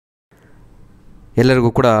ಎಲ್ಲರಿಗೂ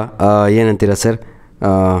ಕೂಡ ಏನಂತೀರಾ ಸರ್,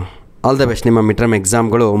 ಆಲ್ ದ ಬೆಸ್ಟ್. ನಿಮ್ಮ ಮಿಡ್ಟರ್ಮ್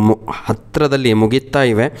ಎಕ್ಸಾಮ್ಗಳು ಹತ್ತಿರದಲ್ಲಿ ಮುಗಿತಾ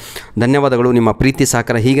ಇವೆ. ಧನ್ಯವಾದಗಳು. ನಿಮ್ಮ ಪ್ರೀತಿ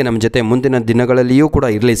ಸಹಕಾರ ಹೀಗೆ ನಮ್ಮ ಜೊತೆ ಮುಂದಿನ ದಿನಗಳಲ್ಲಿಯೂ ಕೂಡ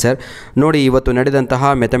ಇರಲಿ ಸರ್. ನೋಡಿ, ಇವತ್ತು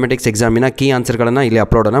ನಡೆದಂತಹ ಮ್ಯಾಥಮೆಟಿಕ್ಸ್ ಎಕ್ಸಾಮಿನ ಕೀ ಆನ್ಸರ್ಗಳನ್ನು ಇಲ್ಲಿ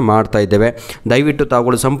ಅಪ್ಲೋಡನ್ನು ಮಾಡ್ತಾ ಇದ್ದೇವೆ. ದಯವಿಟ್ಟು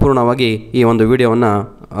ತಾವುಗಳು ಸಂಪೂರ್ಣವಾಗಿ ಈ ಒಂದು ವಿಡಿಯೋವನ್ನು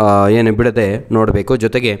ಏನು ಬಿಡದೆ ನೋಡಬೇಕು.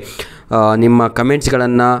 ಜೊತೆಗೆ ನಿಮ್ಮ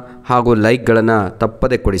ಕಮೆಂಟ್ಸ್ಗಳನ್ನು ಹಾಗೂ ಲೈಕ್ಗಳನ್ನು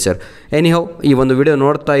ತಪ್ಪದೆ ಕೊಡಿ ಸರ್. ಎನಿಹೌ, ಈ ಒಂದು ವಿಡಿಯೋ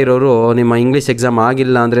ನೋಡ್ತಾ ಇರೋರು ನಿಮ್ಮ ಇಂಗ್ಲೀಷ್ ಎಕ್ಸಾಮ್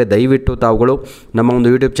ಆಗಿಲ್ಲ ಅಂದರೆ ದಯವಿಟ್ಟು ತಾವುಗಳು ನಮ್ಮ ಒಂದು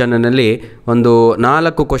ಯೂಟ್ಯೂಬ್ ಚಾನಲ್ನಲ್ಲಿ ಒಂದು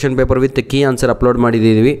 4 question paper with key answer upload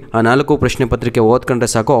ಮಾಡಿದ್ದೀವಿ. ಆ 4 ಪ್ರಶ್ನೆ ಪತ್ರಿಕೆ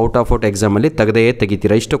ಓದ್ಕೊಂಡ್ರೆ ಸಾಕು, ಔಟ್ ಆಫ್ ಔಟ್ ಎಕ್ಸಾಮಲ್ಲಿ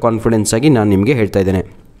ತೆಗಿತೀರಾ. ಇಷ್ಟು ಕಾನ್ಫಿಡೆನ್ಸ್ ಆಗಿ ನಾನು ನಿಮಗೆ ಹೇಳ್ತಾ ಇದ್ದೇನೆ.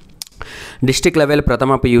 ಡಿಸ್ಟ್ರಿಕ್ಟ್ ಲೆವೆಲ್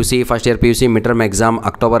ಪ್ರಥಮ PUC first year PUC midterm exam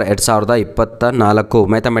October 2024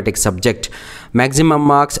 mathematics subject. Maximum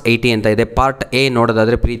marks 80 ಅಂತ ಇದೆ. ಪಾರ್ಟ್ ಎ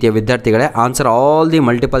ನೋಡೋದಾದರೆ ಪ್ರೀತಿಯ ವಿದ್ಯಾರ್ಥಿಗಳೇ, answer all the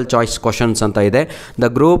multiple choice questions ಅಂತ ಇದೆ. ದ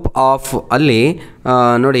ಗ್ರೂಪ್ ಆಫ್ ಅಲ್ಲಿ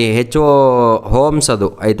ನೋಡಿ, HO ಹೋಮ್ಸ್ ಅದು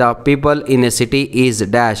ಆಯಿತಾ. People in a city is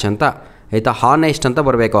dash ಅಂತ ಆಯಿತಾ. ಹಾನೆಸ್ಟ್ ಅಂತ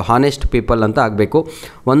ಬರಬೇಕು, ಹಾನೆಸ್ಟ್ ಪೀಪಲ್ ಅಂತ ಆಗಬೇಕು.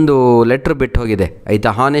 ಒಂದು ಲೆಟ್ರ್ ಬಿಟ್ಟು ಹೋಗಿದೆ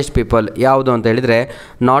ಆಯಿತಾ. ಹಾನೆಸ್ಟ್ ಪೀಪಲ್ ಯಾವುದು ಅಂತ ಹೇಳಿದರೆ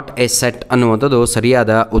ನಾಟ್ ಎ ಸೆಟ್ ಅನ್ನುವಂಥದ್ದು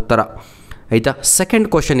ಸರಿಯಾದ ಉತ್ತರ ಆಯಿತಾ. ಸೆಕೆಂಡ್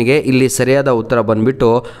ಕ್ವಶನಿಗೆ ಇಲ್ಲಿ ಸರಿಯಾದ ಉತ್ತರ ಬಂದುಬಿಟ್ಟು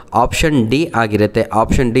ಆಪ್ಷನ್ ಡಿ ಆಗಿರುತ್ತೆ.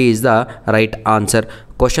 Option D is the right answer.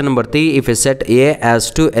 Question number 3, if a set A has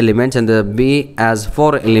 2 elements and the B has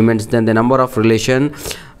 4 elements, then the number of relation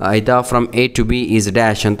ಆಯಿತಾ from A to B is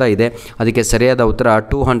dash ಅಂತ ಇದೆ. ಅದಕ್ಕೆ ಸರಿಯಾದ ಉತ್ತರ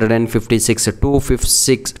 256,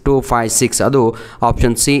 256 ಅದು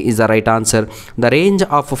option C is the right answer. The range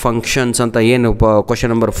of functions ಅಂತ ಏನು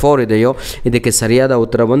question number 4 ಇದೆಯೋ ಇದಕ್ಕೆ ಸರಿಯಾದ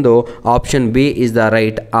ಉತ್ತರ ಬಂದು option B is the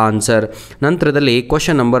right answer. ನಂತರದಲ್ಲಿ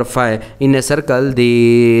question number 5, in a circle the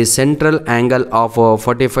central angle of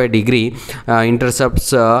 45 degree intercepts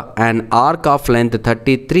an arc of length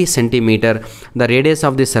 33 centimeter. The radius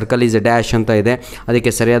of the circle is dash ಅಂತ ಇದೆ.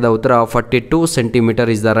 ಅದಕ್ಕೆ ಸರಿಯಾದ ಉತ್ತರ 42 centimeter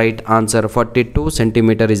is the right answer. 42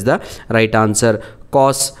 centimeter is the right answer.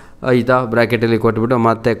 ಕಾಸ್ ಆಯಿತಾ ಬ್ರ್ಯಾಕೆಟಲ್ಲಿ ಕೊಟ್ಬಿಟ್ಟು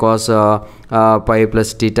ಮತ್ತೆ ಕಾಸ್ pi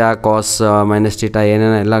plus theta, ಕಾಸ್ minus theta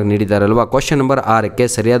ಏನೇನೋ ಎಲ್ಲ ನೀಡಿದ್ದಾರಲ್ವ. ಕ್ವಶನ್ ನಂಬರ್ 6ಕ್ಕೆ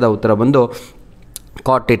ಸರಿಯಾದ ಉತ್ತರ ಬಂದು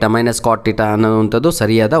ಕಾಟ್ ಟೀಟಾ ಮೈನಸ್ ಕಾಟ್ ಟೀಟಾ ಅನ್ನುವಂಥದ್ದು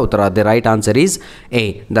ಸರಿಯಾದ ಉತ್ತರ. The right answer is A.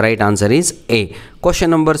 The right answer is A.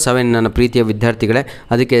 Question number 7 ನನ್ನ ಪ್ರೀತಿಯ ವಿದ್ಯಾರ್ಥಿಗಳೇ,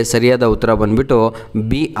 ಅದಕ್ಕೆ ಸರಿಯಾದ ಉತ್ತರ ಬಂದುಬಿಟ್ಟು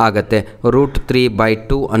ಬಿ ಆಗುತ್ತೆ.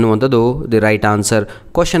 √3/2 ಅನ್ನುವಂಥದ್ದು the right answer.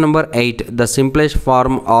 Question number 8, the simplest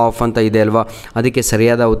form of ಅಂತ ಇದೆ ಅಲ್ವಾ, ಅದಕ್ಕೆ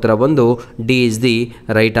ಸರಿಯಾದ ಉತ್ತರ ಬಂದು D is the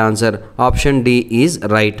right answer. Option D is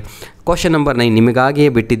right. Question number 9 ನಿಮಗಾಗಿಯೇ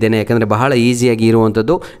ಬಿಟ್ಟಿದ್ದೇನೆ, ಯಾಕಂದರೆ ಬಹಳ ಈಸಿಯಾಗಿ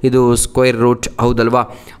ಇರುವಂಥದ್ದು. ಇದು ಸ್ಕ್ವೇರ್ ರೂಟ್ ಹೌದಲ್ವಾ,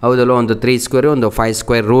 ಒಂದು 3 ಸ್ಕ್ವೇರ್ ಒಂದು 5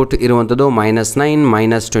 ಸ್ಕ್ವೇರ್ ರೂಟ್ ಇರುವಂಥದ್ದು. -9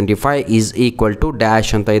 -25 ಈಸ್ ಈಕ್ವಲ್ ಟು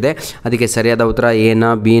ಡ್ಯಾಶ್ ಅಂತ ಇದೆ. ಅದಕ್ಕೆ ಸರಿಯಾದ ಉತ್ತರ ಎನ,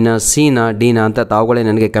 ಬಿನ, ಸಿನ, ಡಿನ ಅಂತ ತಾವುಗಳೇ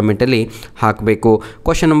ನನಗೆ ಕಮೆಂಟಲ್ಲಿ ಹಾಕಬೇಕು.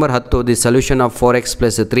 Question number 10, the solution of 4x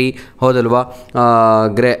 + 3 ಹೌದಲ್ವಾ,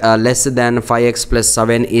 less than 5x +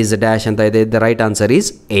 7 is dash ಅಂತ ಇದೆ. The right answer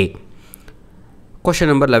is A. Question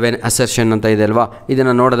number 11, assertion ಅಂತ ಇದೆ ಅಲ್ವಾ,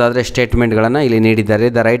 ಇದನ್ನು ನೋಡೋದಾದರೆ ಸ್ಟೇಟ್ಮೆಂಟ್ಗಳನ್ನು ಇಲ್ಲಿ ನೀಡಿದ್ದಾರೆ.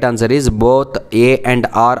 The right answer is both A and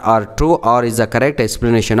are true, R is the correct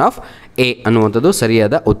explanation of A ಅನ್ನುವಂಥದ್ದು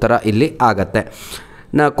ಸರಿಯಾದ ಉತ್ತರ ಇಲ್ಲಿ ಆಗತ್ತೆ.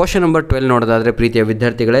 ಕ್ವಶನ್ ನಂಬರ್ 12 ನೋಡೋದಾದರೆ ಪ್ರೀತಿಯ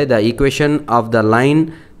ವಿದ್ಯಾರ್ಥಿಗಳೇ, the equation of the line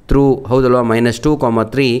through ಹೌದಲ್ವಾ -2,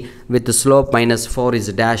 3 ವಿತ್ ಸ್ಲೋಪ್ -4 ಇಸ್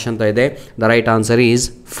ಡ್ಯಾಶ್ ಅಂತ ಇದೆ. The right answer is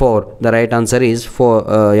 4. The right answer is 4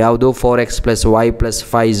 ಯಾವುದು 4x + y +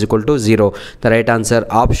 5 = 0. The right answer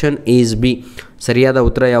option is B. ಸರಿಯಾದ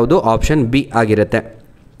ಉತ್ತರ ಯಾವುದು? ಆಪ್ಷನ್ ಬಿ ಆಗಿರುತ್ತೆ.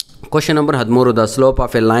 Question number 13, the slope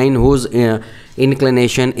of A line whose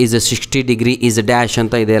inclination is 60 degree is dash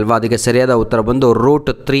ಅಂತ ಇದೆ ಅಲ್ವಾ, ಅದಕ್ಕೆ ಸರಿಯಾದ ಉತ್ತರ ಬಂದು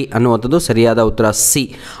 √3 ಅನ್ನುವಂಥದ್ದು ಸರಿಯಾದ ಉತ್ತರ C.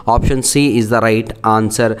 Option C is the right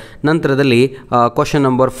answer. ನಂತರದಲ್ಲಿ question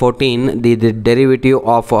number 14, the derivative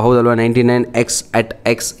of ಹೌದಲ್ವಾ 99x at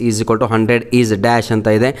x is = 100 is dash ಅಂತ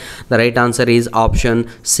ಇದೆ. The right answer is option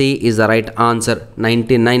C is the right answer.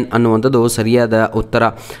 99 ಅನ್ನುವಂಥದ್ದು ಸರಿಯಾದ ಉತ್ತರ.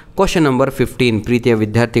 ಕ್ವಶನ್ ನಂಬರ್ 15 ಪ್ರೀತಿಯ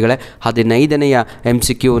ವಿದ್ಯಾರ್ಥಿಗಳೇ, 15ನೆಯ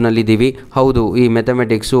MCQನಲ್ಲಿದ್ದೀವಿ. ಹೌದು, ಈ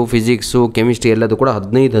ಮ್ಯಾಥಮೆಟಿಕ್ಸು, ಫಿಸಿಕ್ಸು, ಕೆಮಿಸ್ಟ್ರಿ ಎಲ್ಲದೂ ಕೂಡ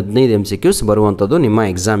 15 MCQs ಬರುವಂಥದ್ದು ನಿಮ್ಮ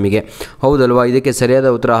ಎಕ್ಸಾಮಿಗೆ ಹೌದಲ್ವಾ. ಇದಕ್ಕೆ ಸರಿಯಾದ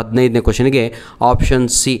ಉತ್ತರ 15ನೇ ಕ್ವಶನಿಗೆ ಆಪ್ಷನ್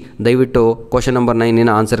ಸಿ. ದಯವಿಟ್ಟು ಕ್ವಶನ್ ನಂಬರ್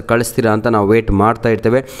 9 ಆನ್ಸರ್ ಕಳಿಸ್ತೀರಾ ಅಂತ ನಾವು ವೇಟ್ ಮಾಡ್ತಾ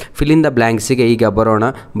ಇರ್ತೇವೆ. ಫಿಲ್ ಇನ್ ದ ಬ್ಲ್ಯಾಂಕ್ಸಿಗೆ ಈಗ ಬರೋಣ.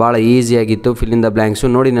 ಭಾಳ ಈಸಿಯಾಗಿತ್ತು ಫಿಲ್ ಇನ್ ದ ಬ್ಲ್ಯಾಂಕ್ಸು.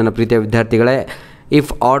 ನೋಡಿ ನನ್ನ ಪ್ರೀತಿಯ ವಿದ್ಯಾರ್ಥಿಗಳೇ,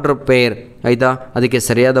 ಇಫ್ ಆರ್ಡರ್ ಪೇರ್ ಆಯಿತಾ, ಅದಕ್ಕೆ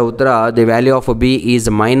ಸರಿಯಾದ ಉತ್ತರ the value of B is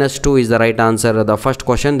 -2 is the right answer. The first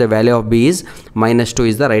question the value of B is -2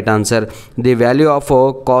 is the right answer. The value of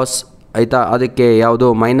ಕಾಸ್ ಆಯಿತಾ, ಅದಕ್ಕೆ ಯಾವುದು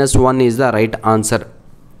 -1 is the right answer.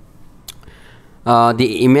 The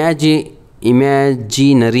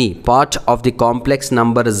imaginary part of the complex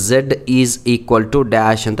number z is equal to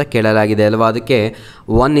dash ಅಂತ ಕೇಳಲಾಗಿದೆ ಅಲ್ವಾ, ಅದಕ್ಕೆ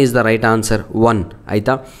 1 is the right answer. 1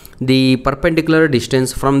 ಆಯಿತಾ. The perpendicular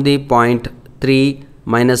distance from the point 3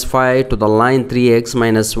 minus 5 to the line 3x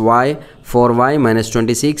minus y 4y minus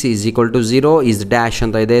 26 is equal to 0 is dash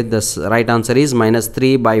ಅಂತ ಇದೆ. The right answer is minus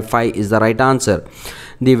 3 by 5 is the right answer.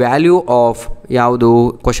 The value of ಯಾವುದು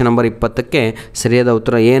question number 20ಕ್ಕೆ ಸರಿಯಾದ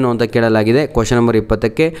ಉತ್ತರ ಏನು ಅಂತ ಕೇಳಲಾಗಿದೆ. Question number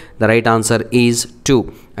 20ಕ್ಕೆ the right answer is 2.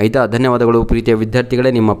 ಆಯಿತಾ. ಧನ್ಯವಾದಗಳು ಪ್ರೀತಿಯ ವಿದ್ಯಾರ್ಥಿಗಳೇ.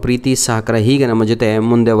 ನಿಮ್ಮ ಪ್ರೀತಿ ಸಹಕಾರ ಹೀಗೆ ನಮ್ಮ ಜೊತೆ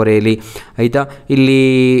ಮುಂದೆ ಬರೆಯಲಿ. ಆಯಿತಾ. ಇಲ್ಲಿ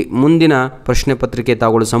ಮುಂದಿನ ಪ್ರಶ್ನೆ ಪತ್ರಿಕೆ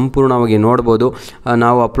ತಾವುಗಳು ಸಂಪೂರ್ಣವಾಗಿ ನೋಡ್ಬೋದು.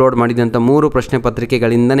 ನಾವು ಅಪ್ಲೋಡ್ ಮಾಡಿದಂಥ 3 ಪ್ರಶ್ನೆ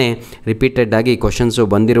ಪತ್ರಿಕೆಗಳಿಂದನೇ ರಿಪೀಟೆಡ್ ಆಗಿ ಕ್ವಶನ್ಸು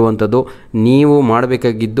ಬಂದಿರುವಂಥದ್ದು. ನೀವು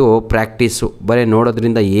ಮಾಡಬೇಕಾಗಿದ್ದು ಪ್ರಾಕ್ಟೀಸು. ಬರೀ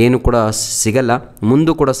ನೋಡೋದ್ರಿಂದ ಏನು ಕೂಡ ಸಿಗಲ್ಲ,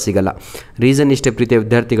 ಮುಂದೂ ಕೂಡ ಸಿಗಲ್ಲ. ರೀಸನ್ ಇಷ್ಟೇ ಪ್ರೀತಿಯ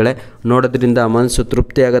ವಿದ್ಯಾರ್ಥಿಗಳೇ, ನೋಡೋದ್ರಿಂದ ಮನಸ್ಸು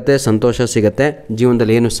ತೃಪ್ತಿ ಆಗುತ್ತೆ, ಸಂತೋಷ ಸಿಗುತ್ತೆ,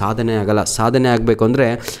 ಜೀವನದಲ್ಲಿ ಏನು ಸಾಧನೆ ಆಗಲ್ಲ. ಸಾಧನೆ ಆಗಬೇಕು ಅಂದರೆ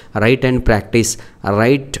ರೈಟ್ ಆ್ಯಂಡ್ ಪ್ರಾಕ್ಟೀಸ್,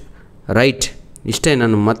 ರೈಟ್ ಇಷ್ಟೇ.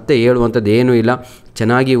 ನಾನು ಮತ್ತೆ ಹೇಳುವಂಥದ್ದು ಏನೂ ಇಲ್ಲ.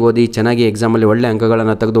 ಚೆನ್ನಾಗಿ ಓದಿ, ಚೆನ್ನಾಗಿ ಎಕ್ಸಾಮಲ್ಲಿ ಒಳ್ಳೆ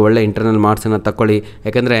ಅಂಕಗಳನ್ನು ತೆಗೆದು ಒಳ್ಳೆ ಇಂಟರ್ನಲ್ ಮಾರ್ಕ್ಸನ್ನು ತಗೊಳ್ಳಿ.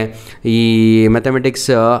 ಯಾಕೆಂದರೆ ಈ ಮ್ಯಾಥಮೆಟಿಕ್ಸ್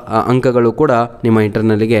ಅಂಕಗಳು ಕೂಡ ನಿಮ್ಮ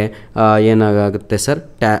ಇಂಟರ್ನಲ್ಲಿಗೆ ಏನಾಗುತ್ತೆ ಸರ್,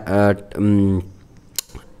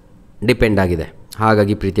 ಡಿಪೆಂಡ್ ಆಗಿದೆ.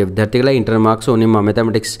 ಹಾಗಾಗಿ ಪ್ರೀತಿಯ ವಿದ್ಯಾರ್ಥಿಗಳೇ, ಇಂಟರ್ನಲ್ ಮಾರ್ಕ್ಸು ನಿಮ್ಮ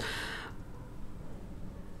ಮ್ಯಾಥಮೆಟಿಕ್ಸ್.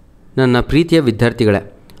 ನನ್ನ ಪ್ರೀತಿಯ ವಿದ್ಯಾರ್ಥಿಗಳೇ,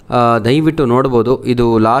 ದಯವಿಟ್ಟು ನೋಡ್ಬೋದು. ಇದು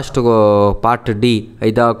ಲಾಸ್ಟ್ ಪಾರ್ಟ್ ಡಿ.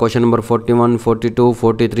 ಆಯಿತಾ. ಕ್ವಶನ್ ನಂಬರ್ 41, 42,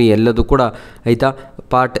 43 ಎಲ್ಲದೂ ಕೂಡ ಆಯಿತಾ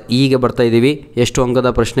ಪಾರ್ಟ್ ಈಗ ಬರ್ತಾಯಿದ್ದೀವಿ. ಎಷ್ಟು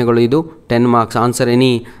ಅಂಕದ ಪ್ರಶ್ನೆಗಳು ಇದು? 10 marks.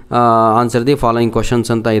 Answer the following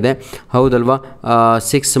questions ಅಂತ ಇದೆ. ಹೌದಲ್ವಾ.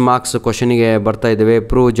 6 ಮಾರ್ಕ್ಸ್ ಕ್ವಶನಿಗೆ ಬರ್ತಾಯಿದ್ದೇವೆ.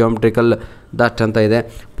 ಪ್ರೂವ್ ಜಾಮೆಟ್ರಿಕಲ್ ದಟ್ ಅಂತ ಇದೆ.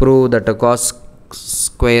 Prove that cos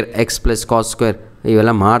square X plus cos square.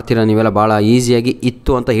 ಇವೆಲ್ಲ ಮಾಡ್ತೀರಾ ನೀವೆಲ್ಲ, ಭಾಳ ಈಸಿಯಾಗಿ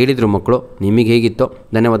ಇತ್ತು ಅಂತ ಹೇಳಿದರು ಮಕ್ಕಳು. ನಿಮಗೆ ಹೇಗಿತ್ತು?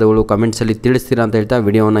 ಧನ್ಯವಾದಗಳು. ಕಮೆಂಟ್ಸಲ್ಲಿ ತಿಳಿಸ್ತೀರಾ ಅಂತ ಹೇಳ್ತಾ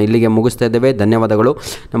ವಿಡಿಯೋನ ಇಲ್ಲಿಗೆ ಮುಗಿಸ್ತಾ ಇದ್ದೇವೆ. ಧನ್ಯವಾದಗಳು.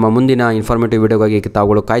 ನಮ್ಮ ಮುಂದಿನ ಇನ್ಫಾರ್ಮೇಟಿವ್ ವಿಡಿಯೋಗಾಗಿ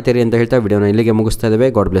ತಾವುಗಳು ಕಾಯ್ತೀರಿ ಅಂತ ಹೇಳ್ತಾ ವಿಡಿಯೋನ ಇಲ್ಲಿಗೆ ಮುಗಿಸ್ತಾ ಇದ್ದೇವೆ.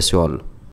 God bless you all.